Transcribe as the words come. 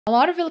A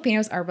lot of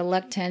Filipinos are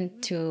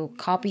reluctant to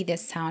copy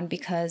this sound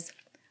because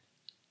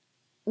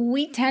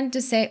we tend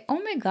to say, oh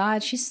my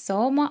God, she's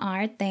so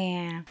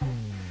maarte.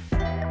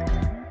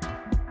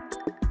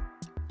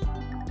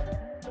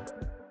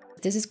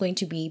 This is going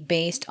to be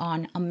based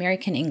on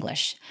American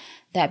English.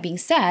 That being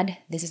said,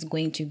 this is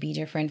going to be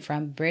different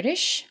from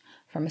British,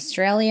 from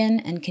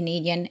Australian, and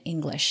Canadian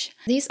English.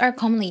 These are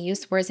commonly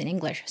used words in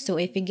English, so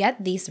if you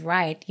get these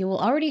right, you will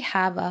already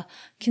have a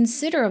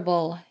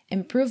considerable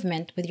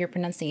improvement with your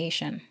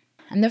pronunciation.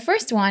 And the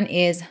first one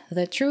is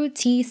the true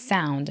T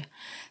sound.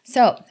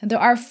 So there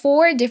are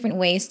 4 different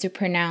ways to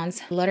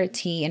pronounce letter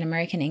T in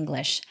American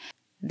English.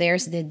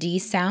 There's the D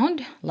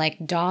sound,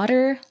 like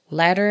daughter,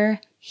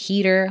 letter,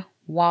 heater,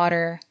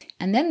 water.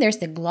 And then there's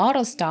the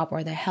glottal stop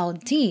or the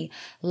held T,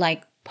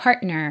 like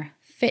partner,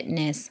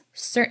 fitness,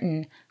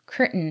 certain,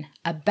 curtain,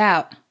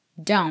 about,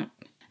 don't.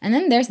 And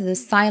then there's the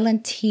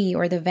silent T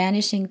or the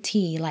vanishing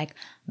T, like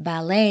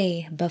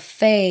ballet,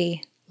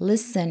 buffet,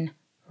 listen,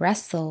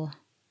 wrestle.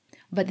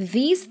 But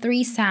these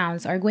 3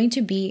 sounds are going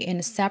to be in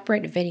a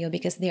separate video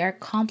because they are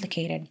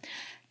complicated.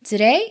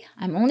 Today,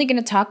 I'm only going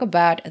to talk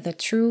about the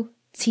true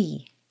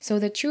T. So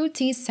the true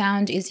T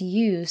sound is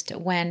used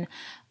when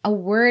a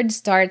word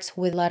starts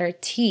with letter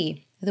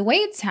T. The way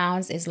it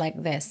sounds is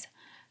like this.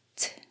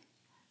 T,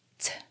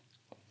 t.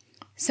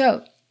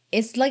 So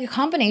it's like a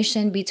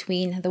combination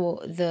between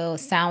the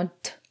sound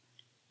T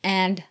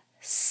and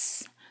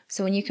S.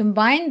 So when you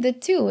combine the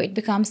two, it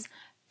becomes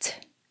T,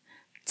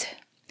 T.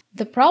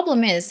 The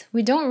problem is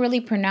we don't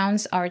really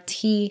pronounce our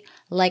T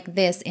like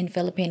this in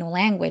Filipino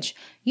language.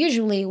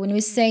 Usually when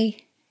we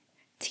say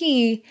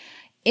T,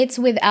 it's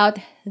without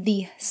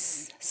the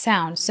S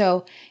sound.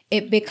 So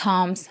it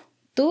becomes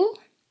tu,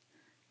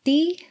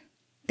 ti,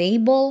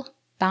 table,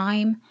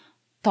 time,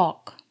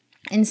 talk.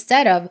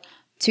 Instead of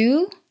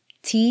tu,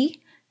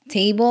 ti,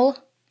 table,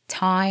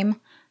 time,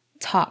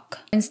 talk.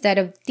 Instead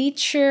of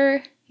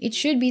teacher, it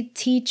should be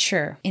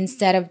teacher.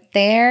 Instead of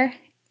there,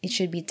 it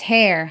should be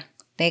tear.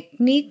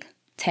 Technique,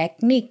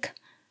 technique.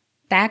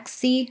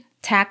 Taxi,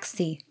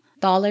 taxi.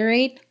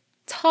 Tolerate,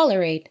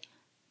 tolerate.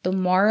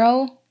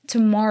 Tomorrow,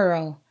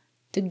 tomorrow.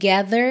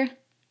 Together,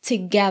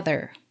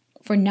 together.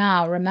 For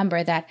now,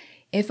 remember that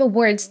if a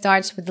word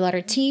starts with the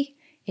letter T,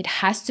 it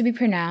has to be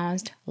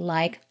pronounced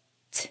like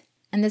T.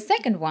 And the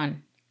second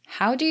one,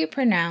 how do you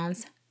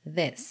pronounce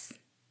this?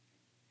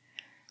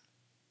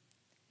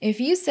 If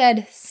you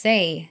said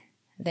say,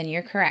 then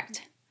you're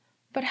correct.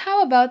 But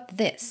how about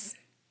this?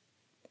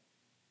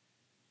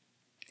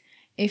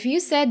 If you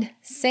said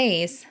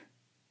says,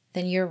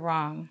 then you're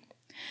wrong.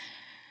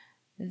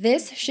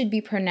 This should be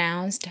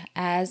pronounced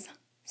as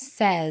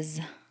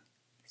says,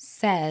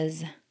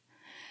 says.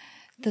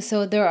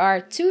 So there are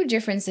 2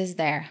 differences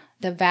there.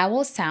 The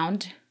vowel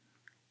sound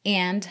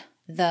and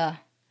the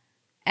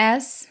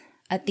S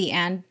at the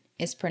end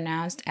is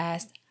pronounced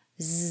as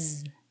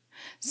Z.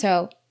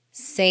 So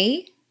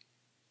say,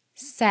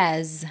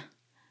 says,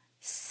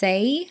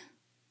 say,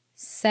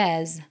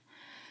 says.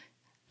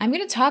 I'm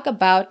going to talk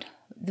about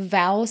the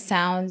vowel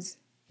sounds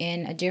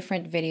in a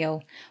different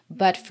video,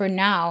 but for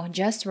now,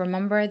 just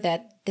remember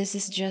that this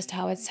is just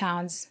how it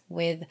sounds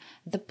with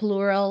the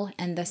plural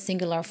and the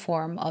singular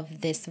form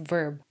of this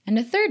verb. And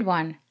the third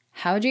one,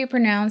 how do you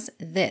pronounce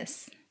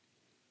this?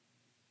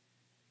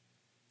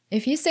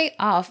 If you say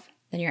off,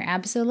 then you're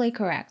absolutely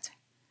correct.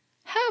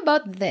 How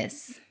about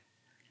this?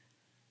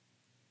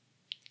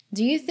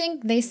 Do you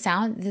think they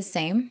sound the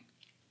same?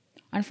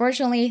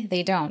 Unfortunately,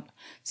 they don't.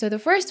 So the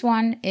first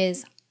one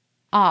is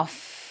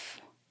off,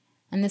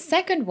 and the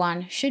second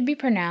one should be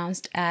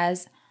pronounced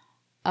as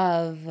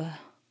of.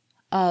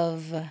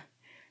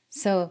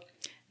 So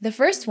the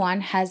first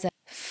one has a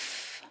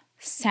f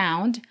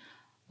sound,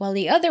 while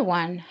the other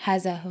one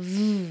has a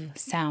v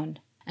sound.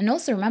 And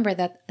also remember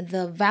that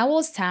the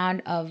vowel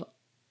sound of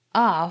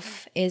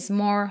off is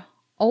more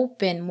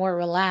open, more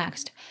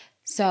relaxed.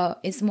 So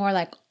it's more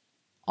like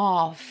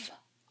off,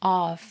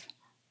 off,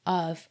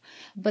 of.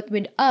 But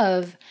with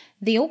of,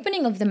 the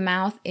opening of the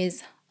mouth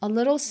is a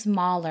little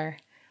smaller.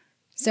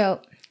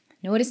 So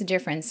notice the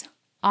difference.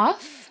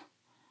 Off,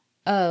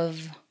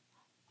 of.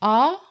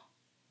 Ah,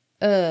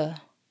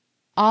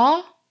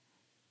 ah,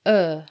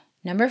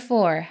 Number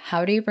 4,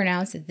 how do you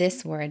pronounce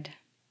this word?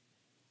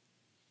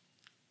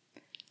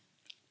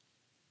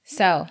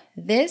 So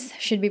this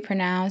should be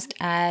pronounced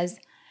as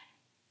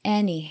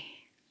any,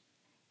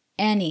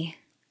 any.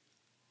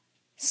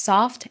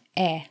 Soft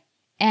e,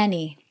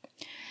 any.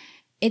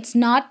 It's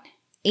not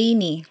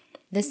any.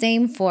 The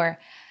same for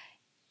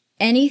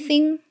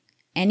anything,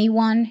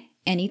 anyone,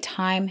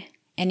 anytime,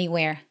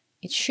 anywhere.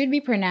 It should be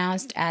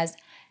pronounced as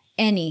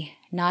any,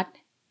 not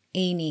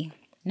any.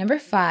 Number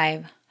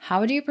 5,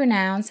 how do you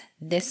pronounce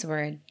this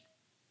word?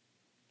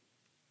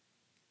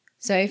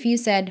 So if you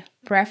said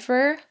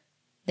prefer,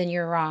 then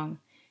you're wrong.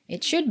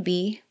 It should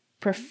be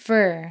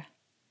prefer,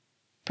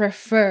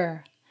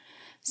 prefer.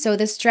 So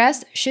the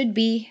stress should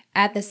be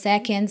at the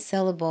second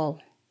syllable,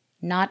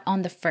 not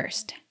on the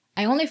first.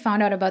 I only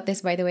found out about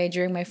this, by the way,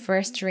 during my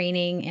first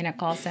training in a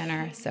call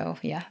center. So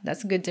yeah,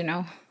 that's good to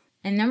know.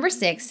 And number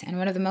 6, and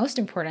one of the most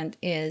important,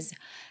 is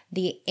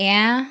the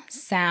eh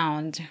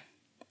sound.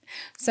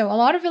 So a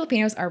lot of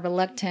Filipinos are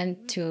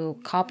reluctant to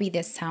copy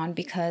this sound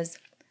because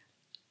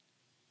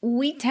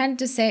we tend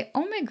to say,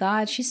 oh my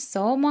God, she's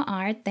so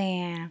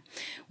maarte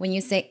when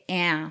you say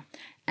eh.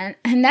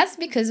 And that's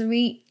because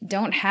we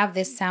don't have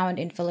this sound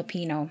in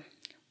Filipino.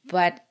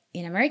 But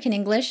in American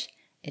English,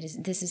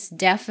 this is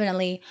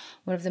definitely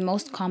one of the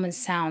most common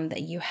sound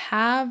that you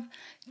have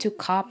to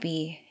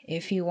copy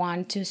if you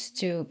want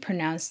to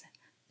pronounce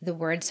the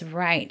words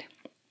right.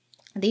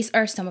 These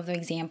are some of the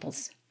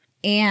examples.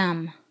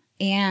 Am,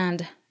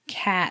 and,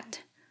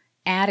 cat,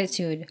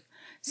 attitude.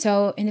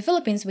 So in the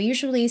Philippines, we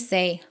usually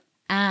say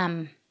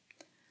am,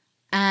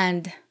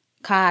 and,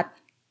 cat,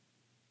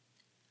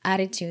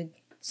 attitude.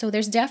 So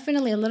there's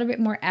definitely a little bit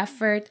more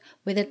effort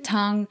with the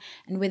tongue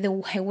and with the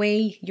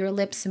way your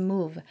lips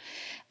move.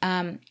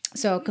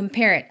 So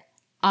compare it.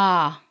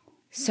 Ah.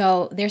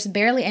 So there's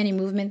barely any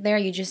movement there.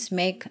 You just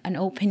make an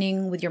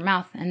opening with your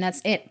mouth and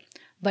that's it.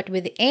 But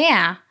with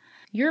eh,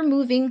 you're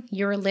moving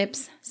your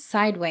lips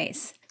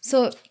sideways.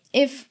 So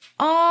if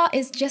ah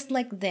is just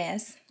like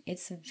this,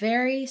 it's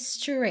very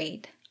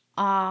straight.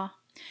 Ah.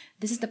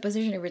 This is the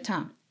position of your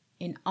tongue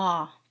in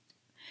ah.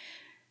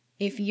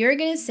 If you're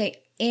going to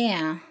say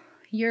eh,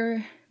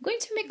 you're going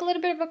to make a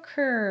little bit of a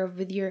curve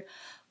with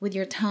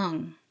your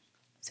tongue.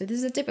 So this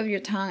is the tip of your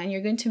tongue and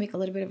you're going to make a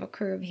little bit of a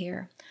curve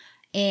here.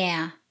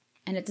 Eh.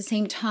 And at the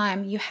same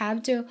time, you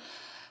have to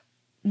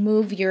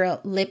move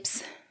your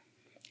lips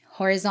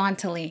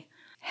horizontally.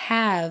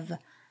 Have,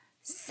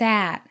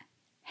 sat,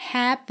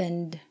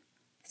 happened,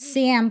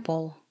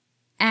 sample,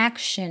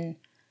 action,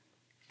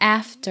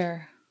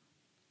 after,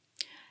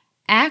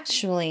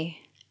 actually,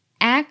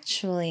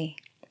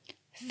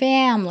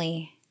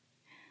 family,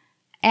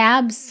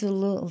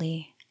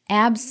 absolutely,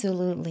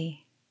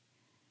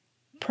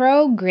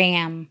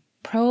 program.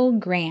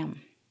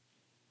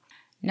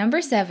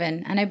 Number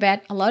 7, and I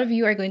bet a lot of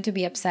you are going to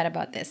be upset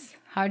about this.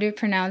 How do you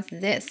pronounce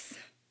this?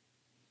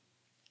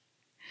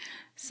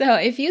 So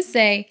if you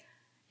said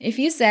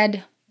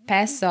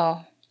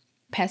peso,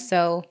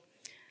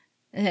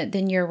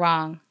 then you're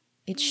wrong.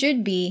 It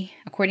should be,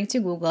 according to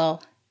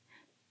Google,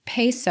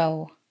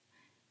 peso.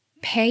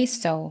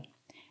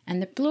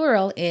 And the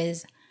plural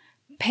is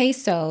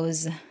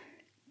pesos.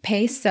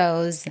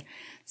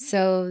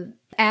 So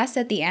S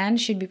at the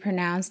end should be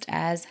pronounced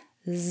as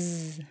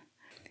Z.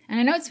 And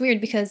I know it's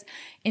weird because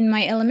in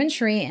my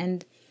elementary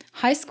and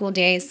high school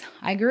days,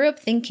 I grew up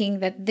thinking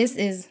that this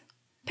is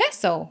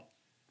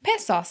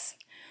pesos.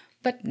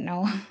 But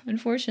no,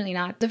 unfortunately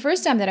not. The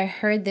first time that I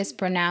heard this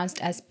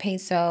pronounced as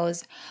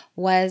pesos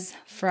was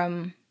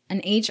from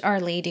an HR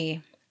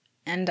lady.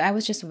 And I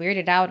was just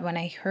weirded out when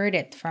I heard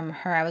it from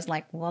her. I was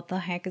like, what the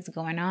heck is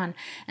going on?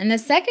 And the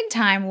second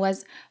time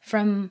was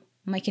from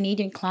my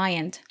Canadian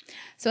client.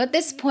 So at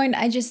this point,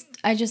 I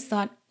just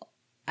thought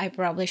I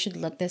probably should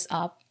look this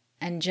up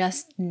and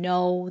just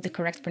know the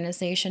correct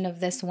pronunciation of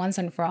this once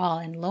and for all.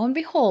 And lo and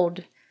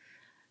behold,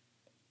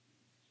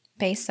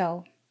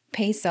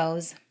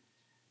 pesos.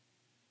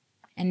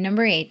 And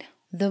number 8,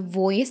 the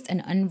voiced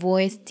and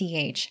unvoiced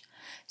TH.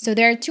 So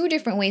there are 2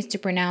 different ways to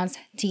pronounce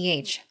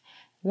TH.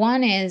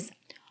 One is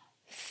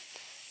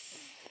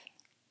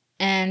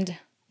and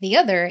the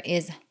other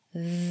is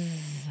th.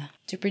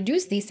 To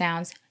produce these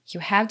sounds, you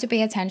have to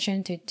pay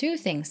attention to 2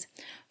 things.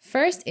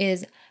 First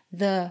is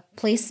the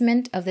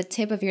placement of the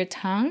tip of your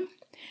tongue,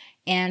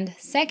 and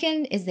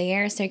second is the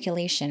air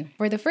circulation.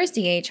 For the first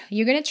TH,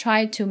 you're going to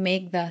try to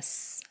make the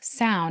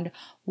sound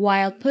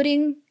while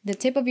putting the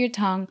tip of your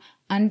tongue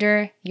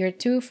under your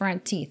 2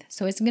 front teeth.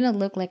 So it's going to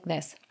look like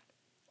this.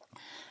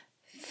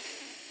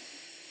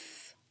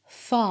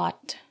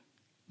 Thought,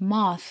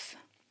 moth,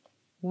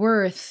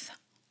 worth,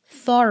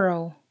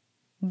 thorough,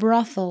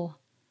 brothel,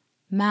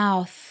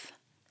 mouth,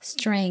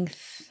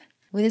 strength.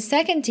 With the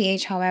second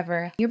TH,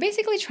 however, you're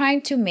basically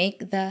trying to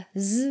make the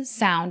Z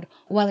sound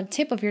while the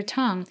tip of your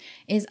tongue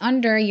is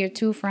under your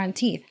 2 front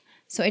teeth.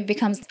 So it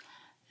becomes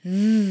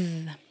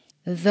th.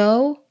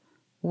 Though,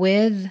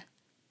 with,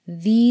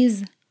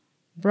 these,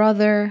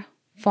 brother,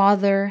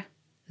 father,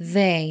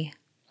 they.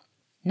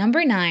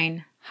 Number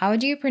 9, how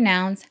do you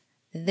pronounce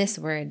this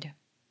word?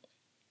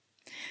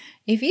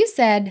 If you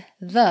said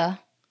the,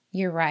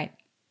 you're right.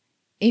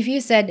 If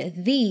you said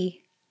the,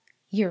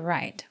 you're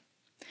right.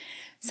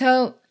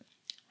 So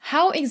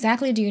how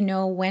exactly do you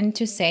know when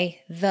to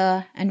say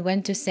the and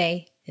when to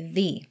say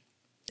the?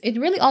 It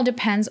really all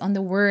depends on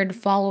the word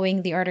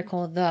following the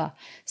article the.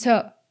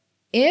 So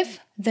if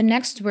the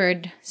next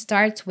word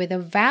starts with a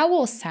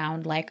vowel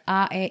sound like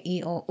a,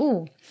 e, I, o,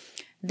 u,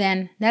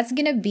 then that's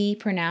going to be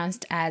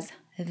pronounced as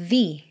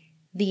the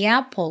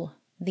apple,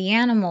 the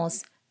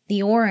animals,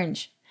 the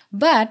orange.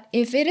 But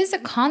if it is a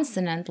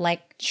consonant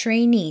like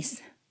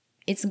trainees,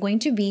 it's going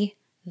to be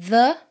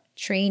the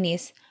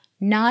trainees,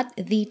 not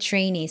the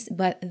trainees,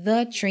 but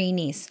the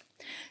trainees.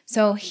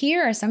 So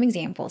here are some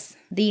examples.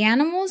 The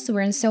animals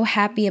weren't so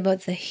happy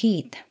about the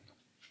heat.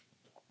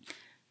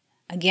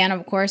 Again,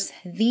 of course,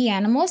 the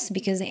animals,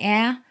 because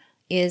eh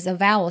is a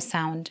vowel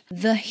sound.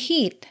 The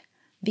heat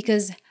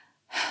because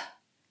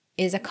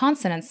is a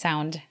consonant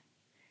sound.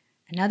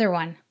 Another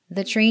one,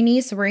 the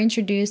trainees were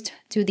introduced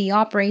to the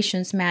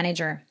operations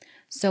manager.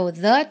 So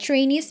the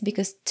trainees,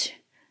 because t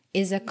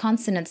is a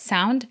consonant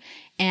sound,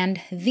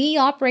 and the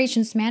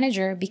operations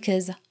manager,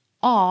 because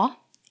a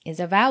is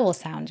a vowel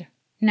sound.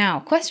 Now,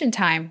 question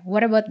time.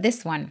 What about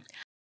this one?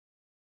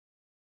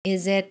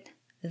 Is it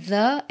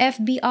the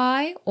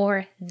FBI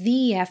or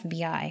the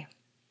FBI?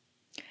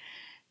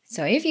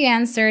 So if you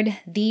answered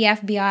the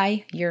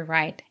FBI, you're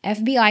right.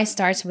 FBI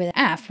starts with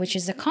F, which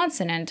is a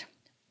consonant.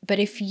 But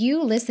if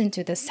you listen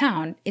to the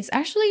sound, it's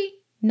actually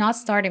not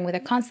starting with a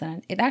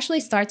consonant. It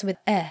actually starts with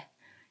E,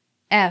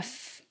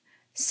 F.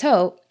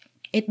 So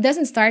it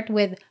doesn't start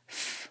with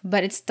F,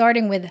 but it's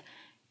starting with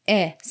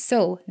E.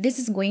 So this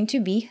is going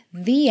to be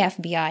the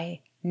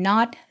FBI,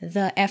 not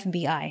the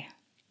FBI.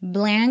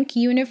 Blank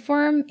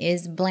uniform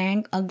is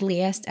blank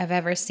ugliest I've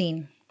ever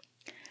seen.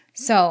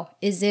 So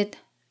is it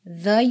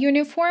the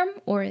uniform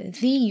or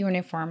the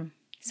uniform?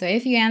 So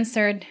if you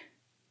answered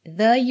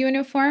the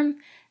uniform,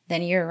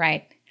 then you're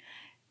right.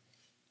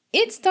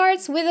 It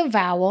starts with a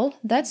vowel,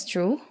 that's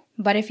true.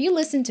 But if you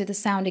listen to the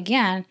sound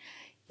again,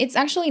 it's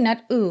actually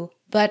not U,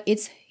 but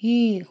it's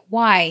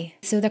Y.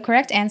 So the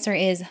correct answer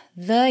is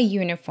the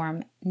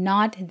uniform,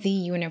 not the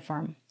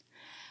uniform.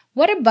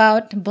 What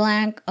about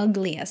blank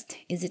ugliest?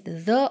 Is it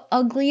the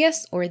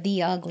ugliest or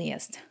the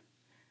ugliest?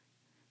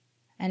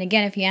 And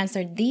again, if you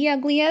answered the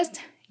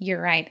ugliest,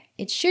 you're right.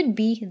 It should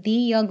be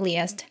the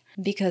ugliest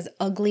because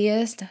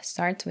ugliest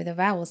starts with a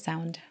vowel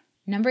sound.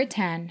 Number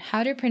 10,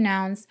 how to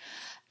pronounce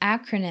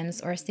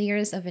acronyms or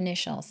series of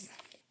initials.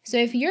 So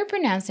if you're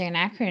pronouncing an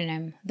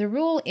acronym, the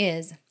rule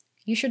is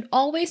you should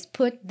always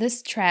put the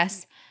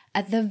stress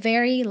at the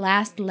very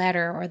last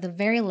letter or the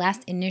very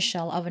last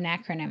initial of an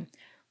acronym.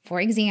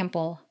 For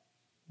example,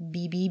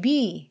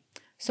 BBB.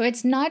 So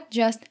it's not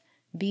just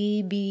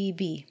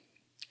BBB.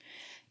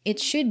 It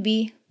should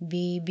be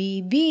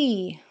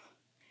BBB,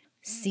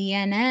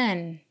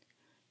 CNN,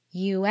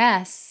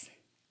 US,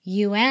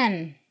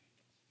 UN,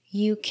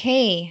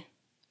 UK,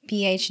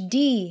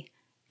 PhD,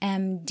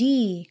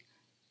 MD,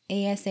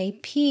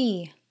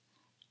 ASAP,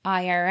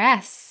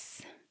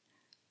 IRS,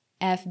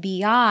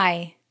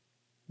 FBI,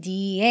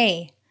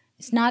 DEA.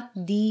 It's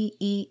not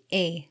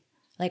DEA,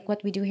 like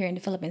what we do here in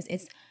the Philippines.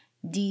 It's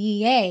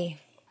DEA.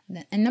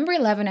 And number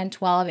 11 and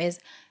 12 is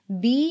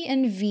B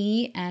and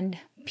V and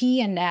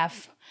P and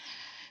F.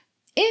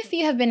 If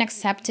you have been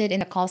accepted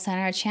in the call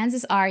center,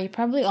 chances are you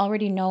probably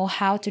already know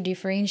how to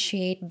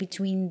differentiate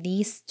between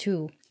these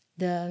two,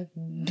 the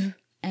B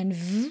and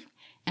V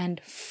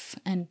and F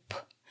and P.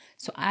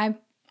 So I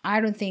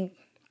don't think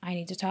I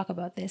need to talk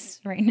about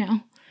this right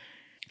now.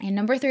 And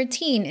number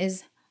 13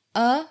 is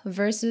a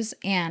versus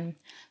an.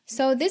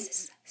 So this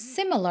is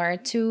similar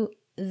to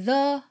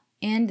the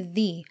and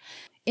the.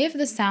 If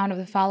the sound of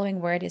the following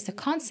word is a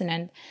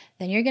consonant,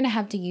 then you're going to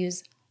have to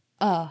use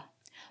a.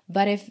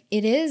 But if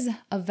it is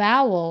a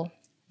vowel,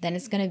 then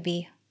it's going to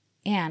be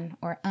an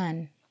or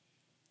un.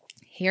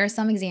 Here are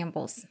some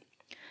examples.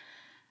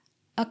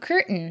 A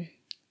curtain,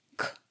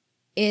 k,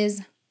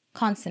 is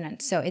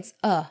consonant, so it's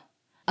a.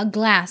 A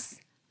glass,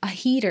 a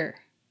heater,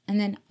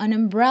 and then an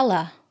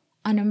umbrella,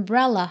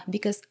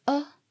 because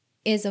a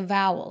is a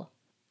vowel.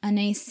 An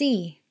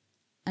AC,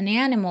 an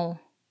animal,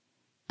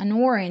 an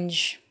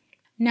orange.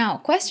 Now,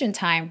 question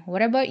time.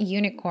 What about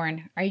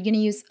unicorn? Are you going to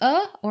use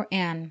a or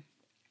an?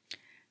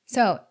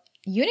 So,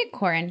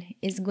 unicorn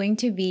is going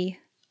to be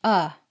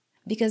a,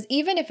 because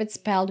even if it's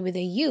spelled with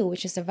a U,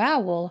 which is a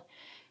vowel,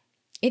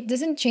 it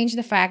doesn't change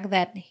the fact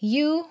that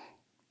U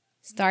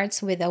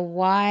starts with a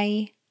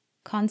Y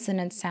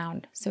consonant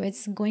sound. So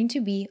it's going to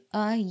be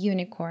a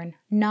unicorn,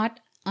 not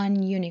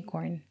an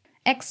unicorn.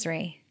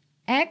 X-ray.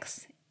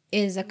 X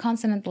is a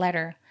consonant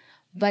letter,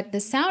 but the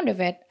sound of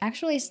it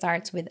actually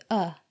starts with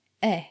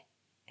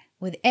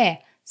with e.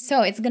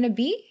 So it's going to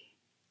be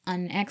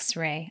an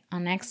X-ray,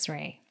 an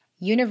X-ray.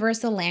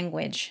 Universal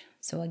language.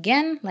 So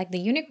again, like the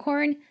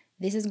unicorn,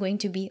 this is going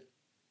to be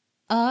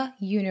a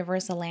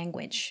universal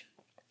language.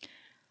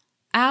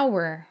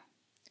 Hour.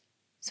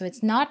 So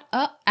it's not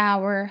a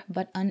hour,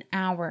 but an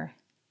hour.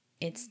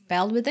 It's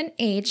spelled with an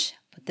H,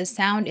 but the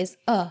sound is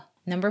a.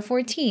 Number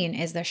 14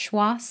 is the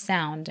schwa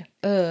sound.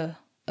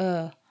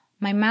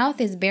 My mouth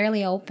is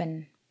barely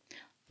open.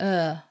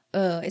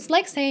 It's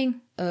like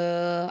saying,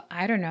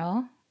 I don't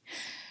know.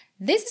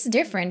 This is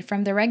different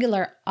from the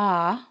regular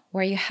ah,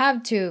 where you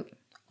have to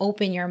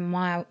open your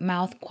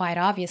mouth quite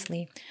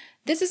obviously.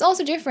 This is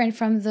also different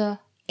from the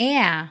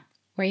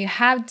where you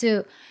have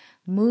to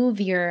move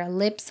your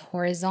lips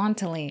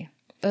horizontally.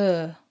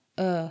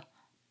 Around,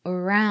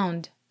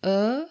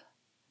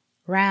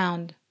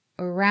 round,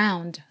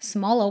 around,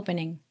 small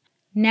opening.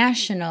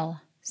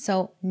 National.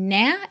 So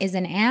na is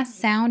an ass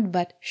sound,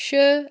 but sh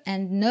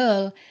and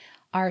nul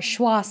are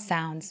schwa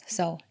sounds.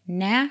 So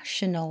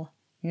national,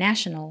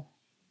 national.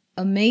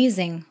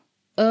 Amazing,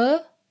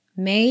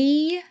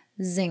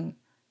 amazing,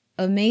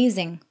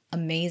 amazing,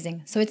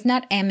 amazing. So it's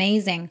not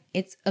amazing,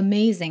 it's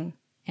amazing.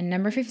 And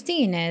number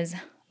 15 is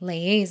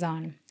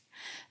liaison.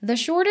 The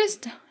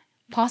shortest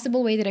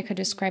possible way that I could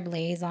describe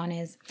liaison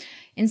is,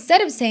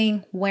 instead of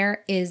saying,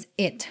 where is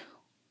it?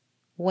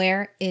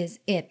 Where is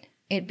it?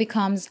 It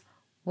becomes,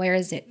 where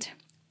is it?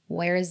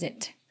 Where is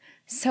it?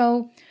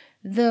 So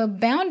the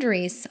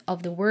boundaries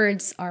of the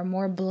words are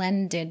more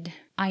blended.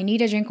 I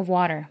need a drink of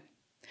water.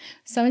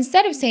 So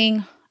instead of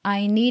saying,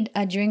 I need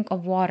a drink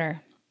of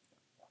water,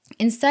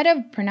 instead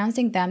of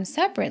pronouncing them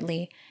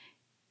separately,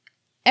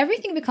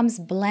 everything becomes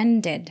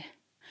blended.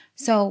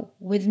 So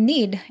with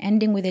need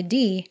ending with a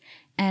D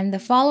and the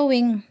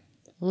following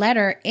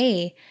letter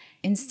A,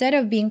 instead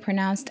of being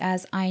pronounced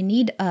as I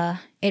need a,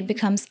 it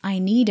becomes I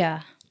need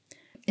a.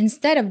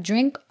 Instead of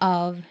drink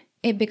of,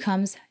 it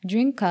becomes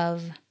drink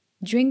of,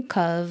 drink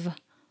of,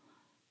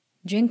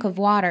 drink of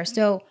water.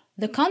 So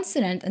the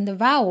consonant and the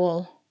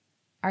vowel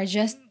are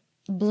just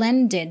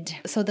blended.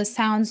 So the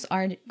sounds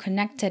are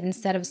connected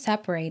instead of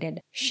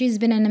separated. She's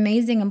been an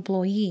amazing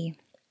employee.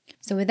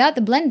 So without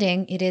the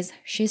blending, it is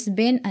she's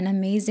been an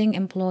amazing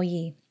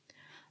employee.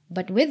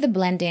 But with the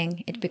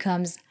blending, it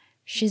becomes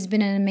she's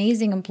been an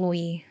amazing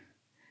employee.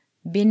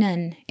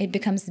 Binan, it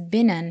becomes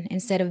binan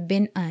instead of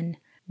bin-an.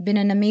 Been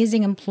an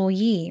amazing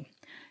employee.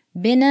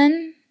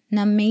 Binan, an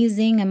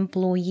amazing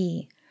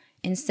employee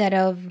instead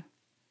of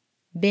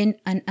been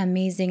an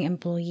amazing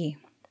employee.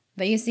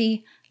 But you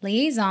see,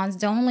 liaisons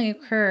don't only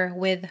occur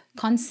with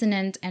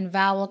consonant and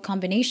vowel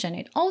combination.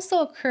 It also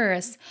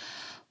occurs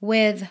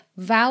with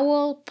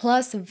vowel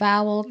plus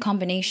vowel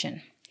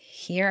combination.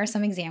 Here are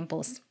some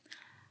examples.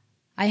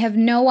 I have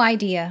no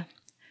idea.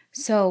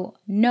 So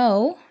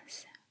no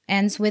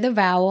ends with a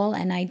vowel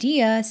and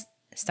idea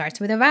starts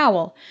with a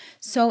vowel.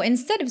 So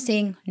instead of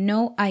saying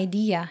no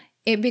idea,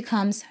 it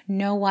becomes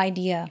no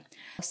idea.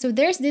 So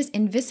there's this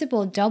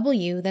invisible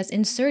W that's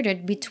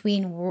inserted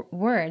between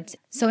words.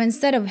 So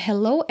instead of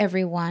hello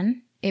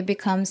everyone, it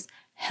becomes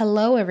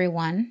hello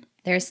everyone.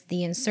 There's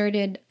the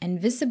inserted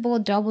invisible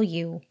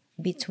W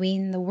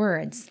between the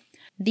words.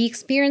 The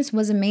experience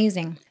was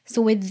amazing.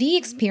 So with the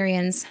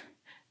experience,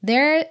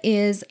 there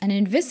is an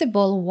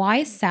invisible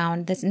Y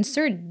sound that's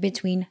inserted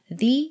between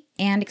the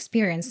and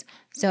experience.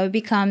 So it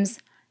becomes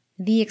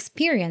the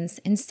experience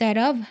instead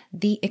of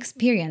the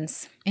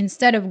experience.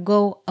 Instead of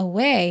go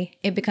away,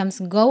 it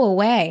becomes go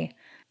away.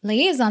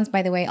 Liaisons,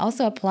 by the way,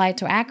 also apply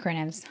to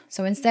acronyms.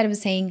 So instead of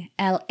saying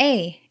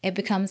LA, it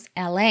becomes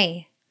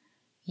LA.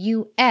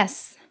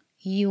 US,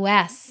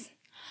 US.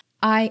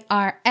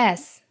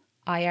 IRS,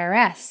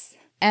 IRS.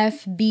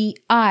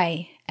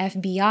 FBI,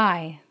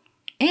 FBI.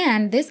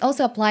 And this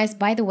also applies,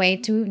 by the way,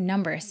 to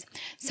numbers.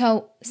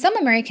 So some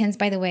Americans,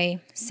 by the way,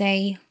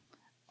 say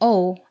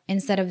O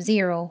instead of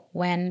 0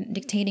 when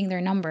dictating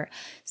their number.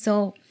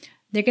 So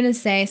they're going to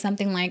say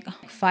something like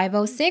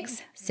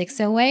 506,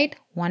 608,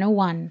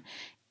 101.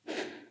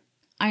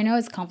 I know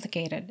it's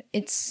complicated.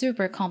 It's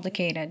super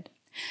complicated.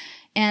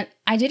 And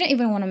I didn't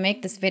even want to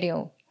make this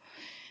video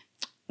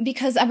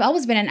because I've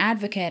always been an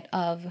advocate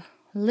of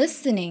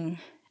listening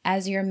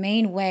as your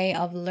main way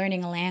of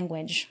learning a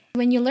language.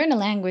 When you learn a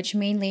language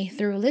mainly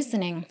through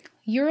listening,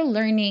 you're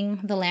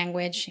learning the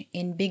language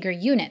in bigger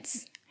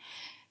units.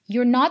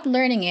 You're not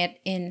learning it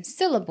in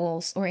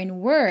syllables or in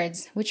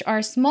words, which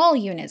are small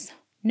units.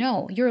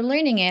 No, you're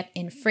learning it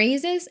in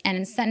phrases and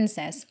in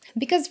sentences.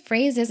 Because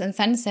phrases and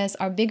sentences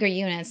are bigger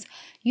units,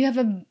 you have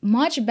a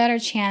much better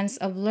chance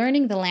of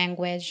learning the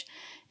language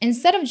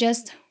instead of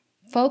just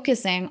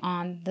focusing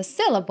on the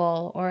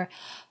syllable or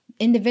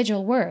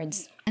individual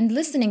words. And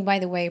listening, by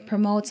the way,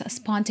 promotes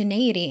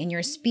spontaneity in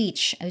your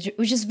speech,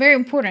 which is very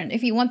important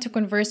if you want to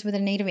converse with a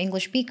native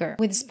English speaker.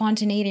 With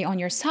spontaneity on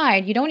your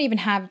side, you don't even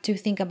have to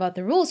think about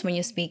the rules when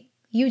you speak.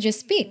 You just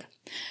speak.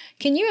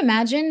 Can you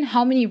imagine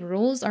how many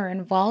rules are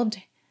involved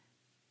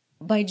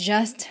by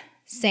just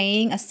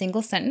saying a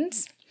single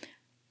sentence?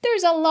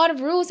 There's a lot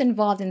of rules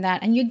involved in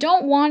that, and you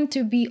don't want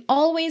to be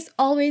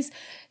always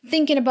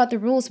thinking about the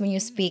rules when you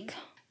speak.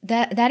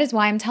 That is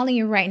why I'm telling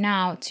you right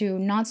now to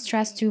not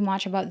stress too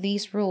much about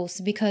these rules,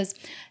 because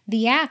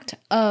the act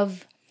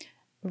of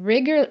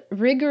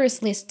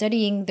rigorously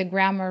studying the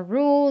grammar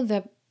rule,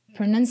 the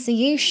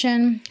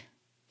pronunciation,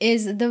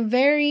 is the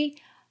very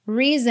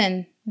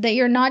reason that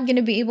you're not going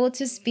to be able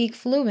to speak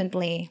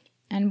fluently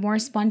and more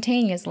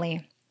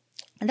spontaneously.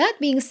 That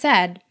being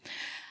said,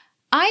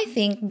 I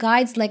think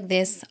guides like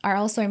this are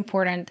also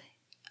important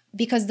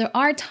because there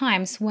are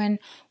times when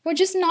we're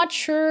just not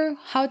sure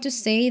how to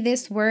say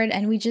this word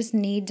and we just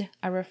need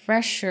a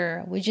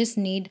refresher. We just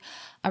need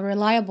a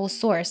reliable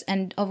source.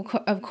 And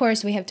of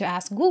course, we have to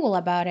ask Google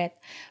about it.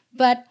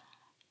 But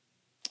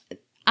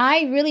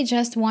I really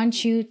just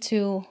want you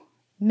to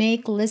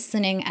make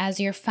listening as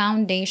your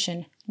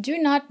foundation. Do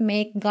not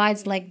make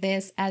guides like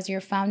this as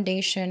your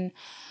foundation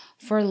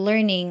for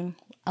learning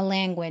a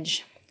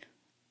language.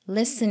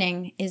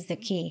 Listening is the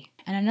key.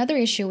 And another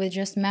issue with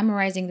just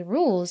memorizing the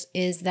rules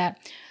is that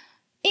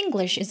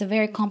English is a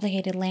very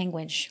complicated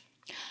language.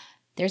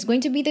 There's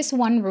going to be this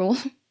one rule,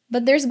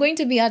 but there's going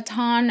to be a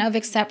ton of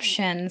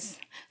exceptions.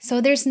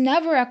 So there's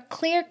never a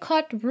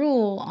clear-cut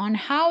rule on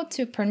how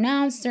to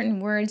pronounce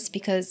certain words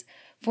because,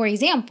 for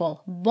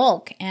example,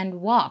 bulk and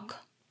walk,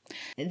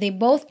 they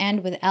both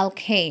end with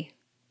LK.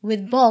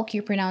 With bulk,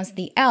 you pronounce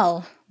the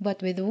L,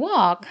 but with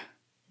walk,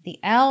 the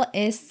L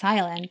is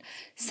silent.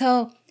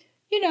 So,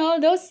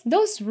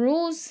 those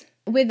rules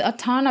with a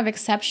ton of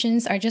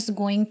exceptions are just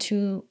going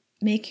to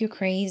make you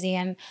crazy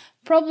and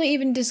probably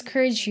even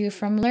discourage you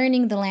from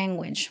learning the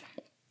language.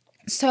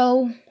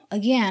 So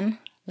again,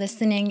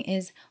 listening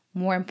is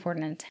more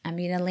important. I'm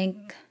going to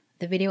link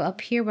the video up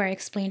here where I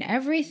explain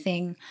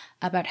everything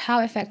about how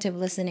effective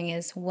listening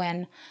is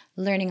when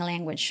learning a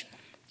language.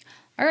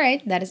 All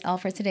right, that is all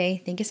for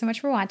today. Thank you so much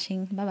for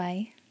watching.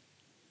 Bye-bye.